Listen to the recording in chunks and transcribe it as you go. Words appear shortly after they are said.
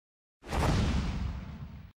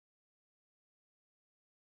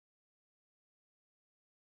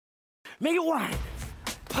Make it wide.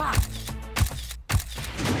 Pop.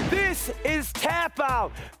 This is Tap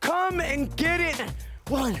Out. Come and get it.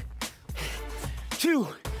 1, 2.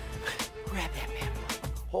 Grab that bad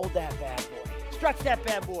boy. Hold that bad boy. Stretch that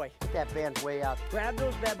bad boy. Get that band way out. Grab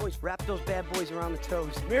those bad boys. Wrap those bad boys around the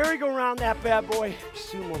toes. Merry-go-round that bad boy.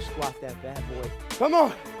 Sumo squat that bad boy. Come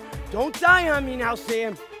on. Don't die on me now,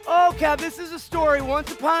 Sam. Oh, Kev, this is a story.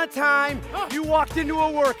 Once upon a time, you walked into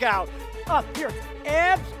a workout. Up here.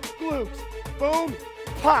 Abs, glutes. Boom,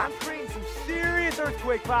 pop. Creating some serious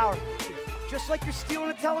earthquake power. Just like you're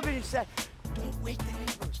stealing a television set. Don't wake the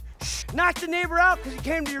neighbors. Shh. Knock the neighbor out because he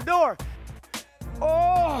came to your door.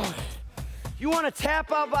 Oh, you want to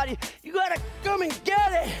tap out, body? You got to come and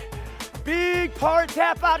get it. Big part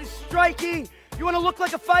tap out is striking. You want to look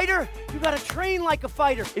like a fighter? You got to train like a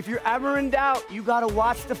fighter. If you're ever in doubt, you got to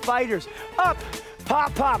watch the fighters. Up,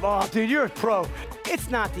 pop, pop. Oh, dude, you're a pro.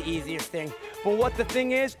 It's not the easiest thing, but what the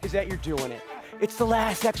thing is that you're doing it. It's the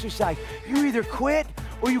last exercise. You either quit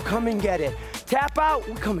or you come and get it. Tap out,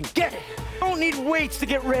 we come and get it. You don't need weights to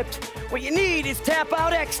get ripped. What you need is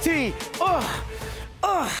TapouT XT.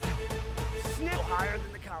 Snip higher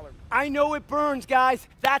than the collar. I know it burns, guys.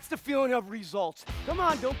 That's the feeling of results. Come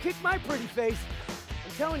on, don't kick my pretty face.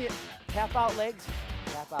 I'm telling you, tap out legs,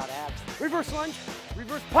 tap out abs. Reverse lunge,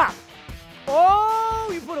 reverse pop. Oh,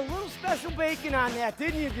 you put a little special bacon on that,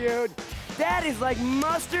 didn't you, dude? That is like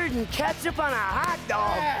mustard and ketchup on a hot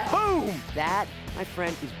dog. Yeah. Boom! That, my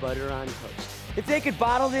friend, is butter on toast. If they could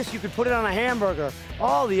bottle this, you could put it on a hamburger.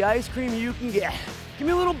 All the ice cream you can get. Give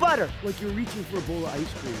me a little butter. Like you're reaching for a bowl of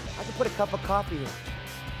ice cream. I could put a cup of coffee in.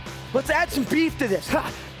 Let's add some beef to this.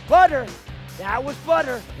 Ha! Butter. That was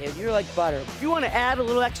butter. Yeah, you're like butter. If you want to add a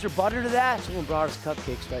little extra butter to that, someone brought us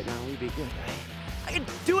cupcakes right now. We'd be good, right? I could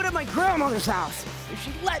do it at my grandmother's house if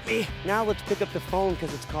she'd let me. Now let's pick up the phone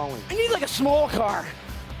because it's calling. I need like a small car.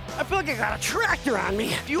 I feel like I got a tractor on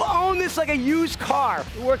me. If you own this like a used car,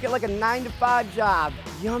 you work at like a 9-to-5 job.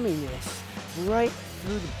 Yumminess right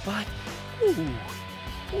through the butt.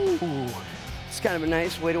 Ooh, ooh. It's kind of a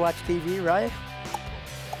nice way to watch TV, right?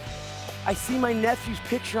 I see my nephew's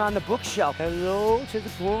picture on the bookshelf. Hello to the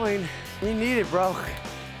coin. We need it, bro.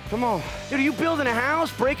 Come on. Dude, are you building a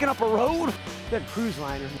house, breaking up a road? You got a cruise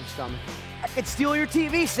liner in your stomach. I could steal your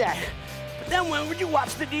TV set. But then when would you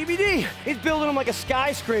watch the DVD? He's building them like a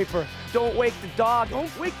skyscraper. Don't wake the dog.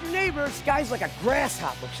 Don't wake your neighbor. This guy's like a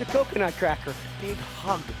grasshopper. It's a coconut cracker. Big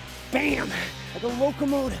hug. Bam! Like a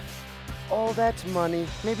locomotive. All that's money.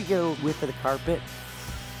 Maybe get a little whiff of the carpet.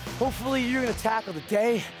 Hopefully you're gonna tackle the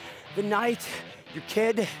day, the night, your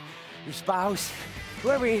kid, your spouse,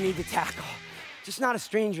 whoever you need to tackle. Just not a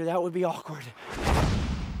stranger, that would be awkward.